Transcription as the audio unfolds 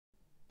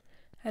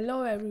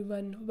Hello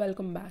everyone,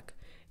 welcome back.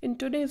 In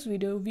today's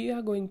video, we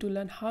are going to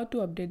learn how to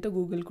update the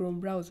Google Chrome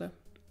browser.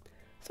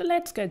 So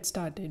let's get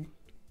started.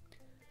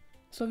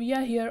 So we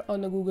are here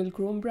on the Google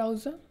Chrome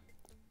browser.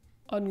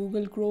 On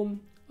Google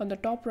Chrome, on the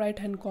top right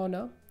hand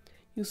corner,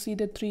 you see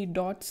the three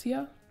dots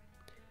here.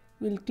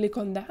 We'll click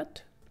on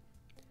that.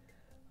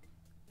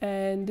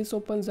 And this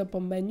opens up a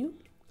menu.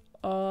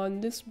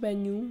 On this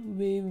menu,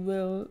 we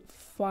will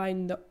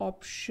find the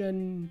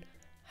option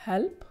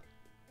Help.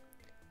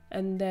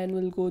 And then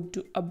we'll go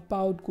to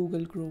About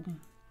Google Chrome.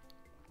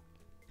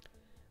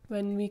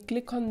 When we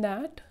click on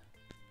that,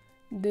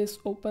 this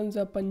opens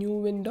up a new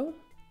window,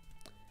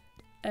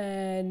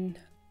 and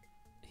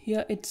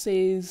here it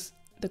says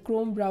the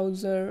Chrome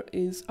browser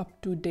is up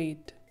to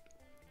date.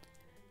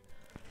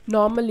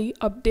 Normally,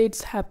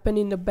 updates happen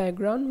in the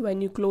background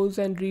when you close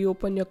and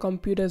reopen your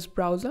computer's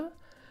browser,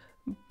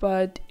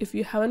 but if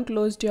you haven't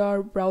closed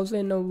your browser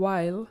in a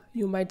while,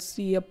 you might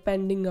see a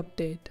pending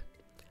update.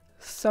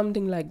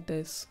 Something like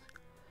this.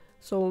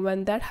 So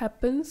when that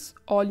happens,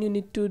 all you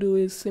need to do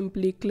is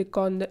simply click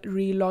on the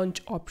relaunch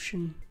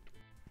option.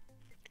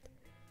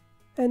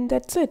 And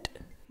that's it.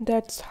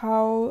 That's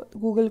how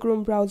Google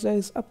Chrome browser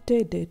is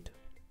updated.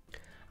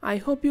 I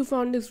hope you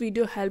found this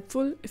video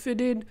helpful. If you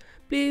did,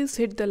 please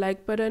hit the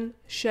like button,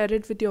 share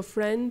it with your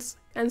friends,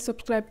 and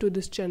subscribe to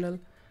this channel.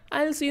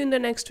 I'll see you in the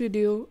next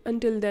video.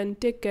 Until then,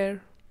 take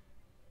care.